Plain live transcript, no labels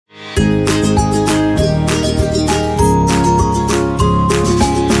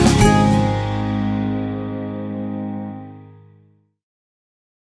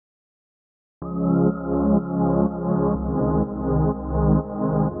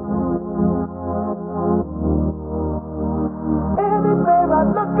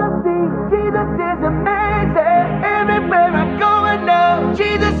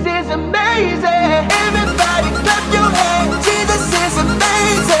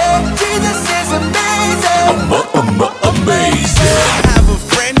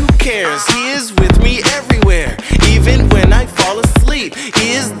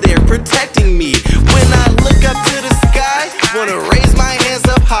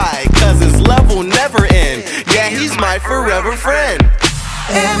forever friend.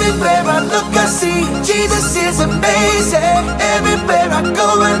 Everywhere I look, I see Jesus is amazing. Everywhere I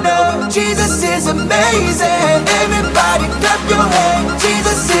go, I know Jesus is amazing. Everybody clap your hands.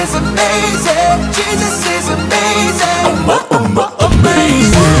 Jesus is amazing. Jesus is amazing.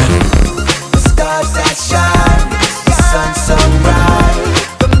 Amazing. The stars that shine, the sun so bright,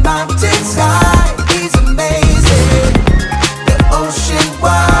 the mountains high. He's amazing. The ocean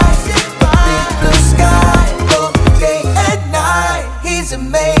wide, the big blue sky, both day and night. He's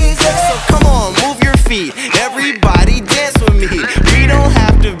amazing. So come on, move your feet. Everybody dance with me. We don't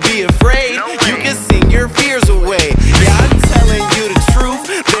have to be afraid. You can sing your fears away. Yeah, I'm telling you the truth.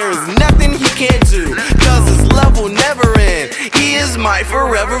 There is nothing he can't do, 'cause his love will never end. He is my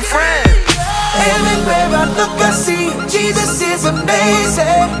forever friend. Everywhere I look, I see Jesus is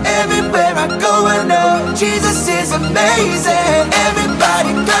amazing. Everywhere I go, I know Jesus is amazing.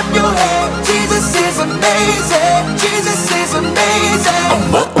 Everybody clap your hands. Jesus is amazing. Jesus is amazing.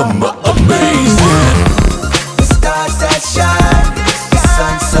 Amazing. The stars that shine, the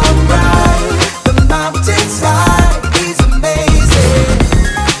sun so bright, the mountains high. He's amazing.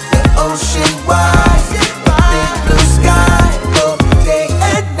 The ocean wide, the big blue sky, both day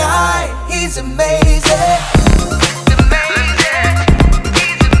and night. He's amazing.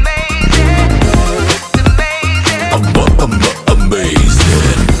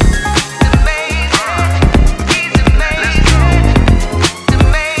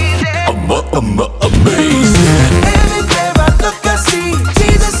 Everywhere I look, I see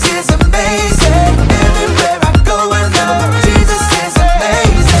Jesus is amazing. Everywhere I go, I know Jesus is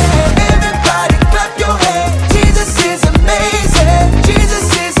amazing. Everybody clap your hands. Jesus is amazing. Jesus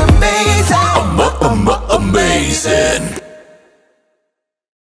is amazing. Amazing.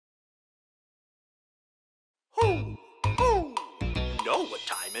 You know what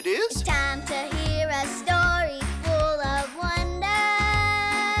time it is? It's time to hear a story full of wonder.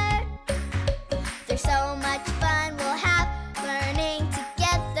 There's so much fun we'll have learning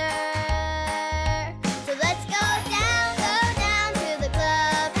together. So let's go down to the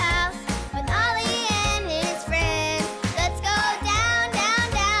clubhouse with Ollie and his friends. Let's go down to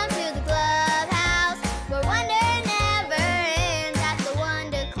the clubhouse where wonder never ends at the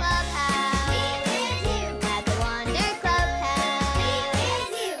Wonder Clubhouse. Meet with you at the Wonder Clubhouse. Meet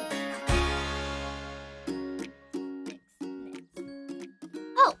with you.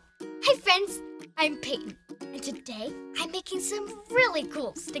 Oh, hi friends, I'm Peyton, and today I'm making some really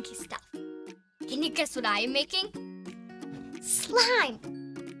cool sticky stuff. Can you guess what I am making? Slime!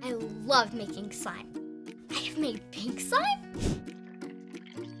 I love making slime. I have made pink slime.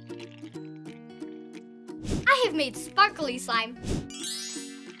 I have made sparkly slime.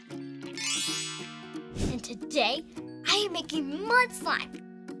 And today I am making mud slime.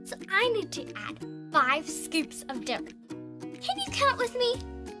 So I need to add 5 scoops of dirt. Can you count with me?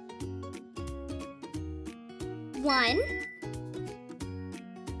 1,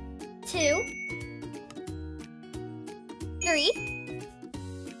 2, 3,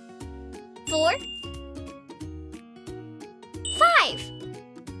 4, 5.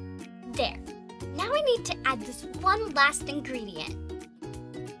 There. Now I need to add this one last ingredient.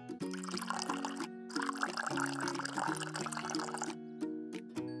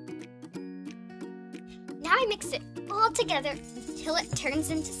 Now I mix it all together until it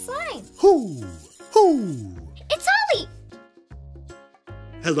turns into slime. Hoo! Hoo! It's Ollie!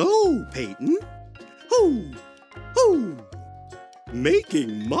 Hello, Peyton. Hoo! Hoo!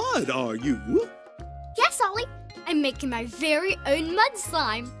 Making mud, are you? Yes, Ollie. I'm making my very own mud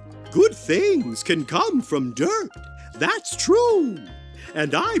slime. Good things can come from dirt. That's true.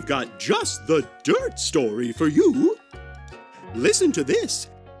 And I've got just the dirt story for you. Listen to this.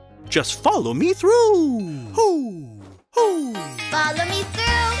 Just follow me through. Hoo! Hoo! Follow me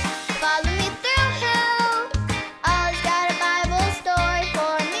through, follow me through, who? Ollie's got a Bible story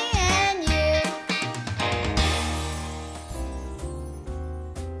for me and you.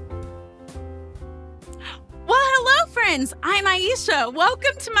 Well, hello, friends. I'm Aisha.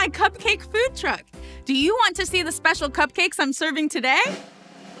 Welcome to my cupcake food truck. Do you want to see the special cupcakes I'm serving today?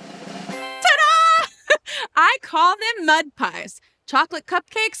 Ta-da! I call them mud pies. Chocolate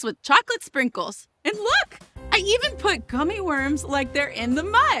cupcakes with chocolate sprinkles. And look, I even put gummy worms like they're in the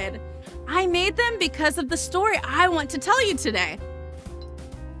mud. I made them because of the story I want to tell you today.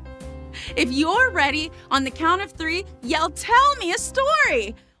 If you're ready, on the count of 3, yell, "Tell me a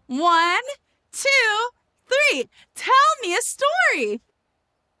story." 1, 2, 3. Tell me a story.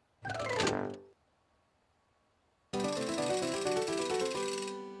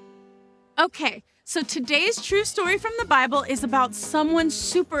 Okay, so today's true story from the Bible is about someone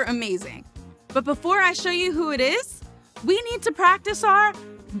super amazing. But before I show you who it is, we need to practice our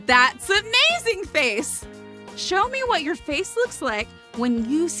That's Amazing face. Show me what your face looks like when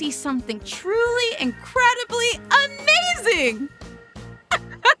you see something truly incredibly amazing.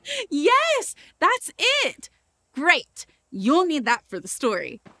 Yes, that's it. Great. You'll need that for the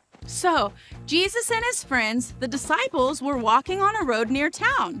story. So, Jesus and his friends, the disciples, were walking on a road near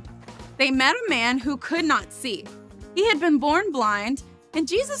town. They met a man who could not see. He had been born blind, and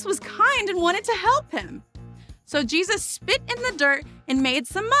Jesus was kind and wanted to help him. So Jesus spit in the dirt and made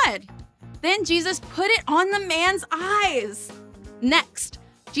some mud. Then Jesus put it on the man's eyes. Next,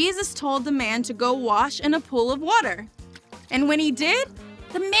 Jesus told the man to go wash in a pool of water. And when he did,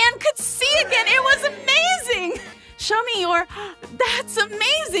 the man could see again. It was amazing. Show me your That's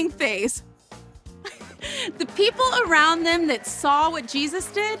Amazing face. The people around them that saw what Jesus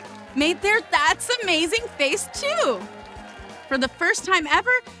did made their That's Amazing face too. For the first time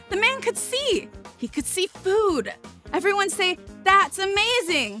ever, the man could see. He could see food. Everyone say, That's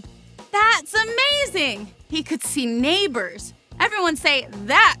amazing. That's amazing. He could see neighbors. Everyone say,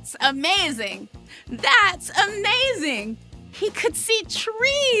 That's amazing. That's amazing. He could see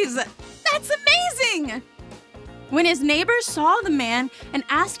trees. That's amazing. When his neighbors saw the man and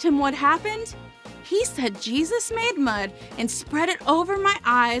asked him what happened, he said Jesus made mud and spread it over my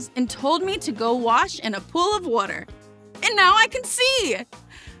eyes and told me to go wash in a pool of water. And now I can see.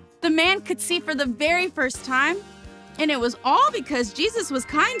 The man could see for the very first time, and it was all because Jesus was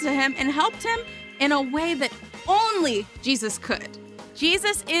kind to him and helped him in a way that only Jesus could.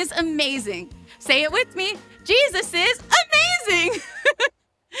 Jesus is amazing. Say it with me. Jesus is amazing.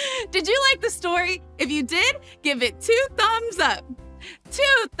 Did you like the story? If you did, give it 2 thumbs up. 2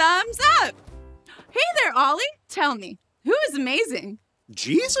 thumbs up. Hey there, Ollie. Tell me, who is amazing?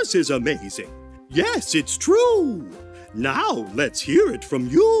 Jesus is amazing. Yes, it's true. Now let's hear it from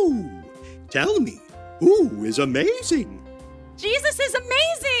you. Tell me, who is amazing? Jesus is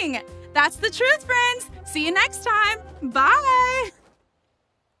amazing. That's the truth, friends. See you next time. Bye.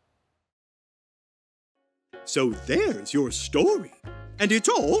 So there's your story, and it's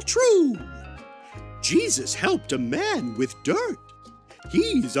all true. Jesus helped a man with dirt.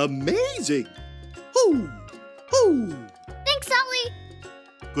 He's amazing. Hoo, hoo. Thanks, Ollie.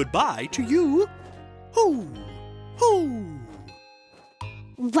 Goodbye to you. Hoo, hoo.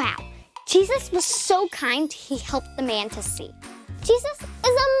 Wow, Jesus was so kind, he helped the man to see. Jesus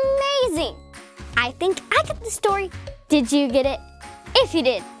is amazing. I think I get the story. Did you get it? If you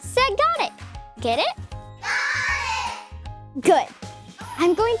did, say got it. Get it? Got it! Good.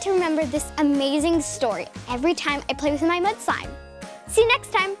 I'm going to remember this amazing story every time I play with my mud slime. See you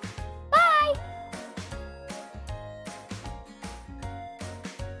next time.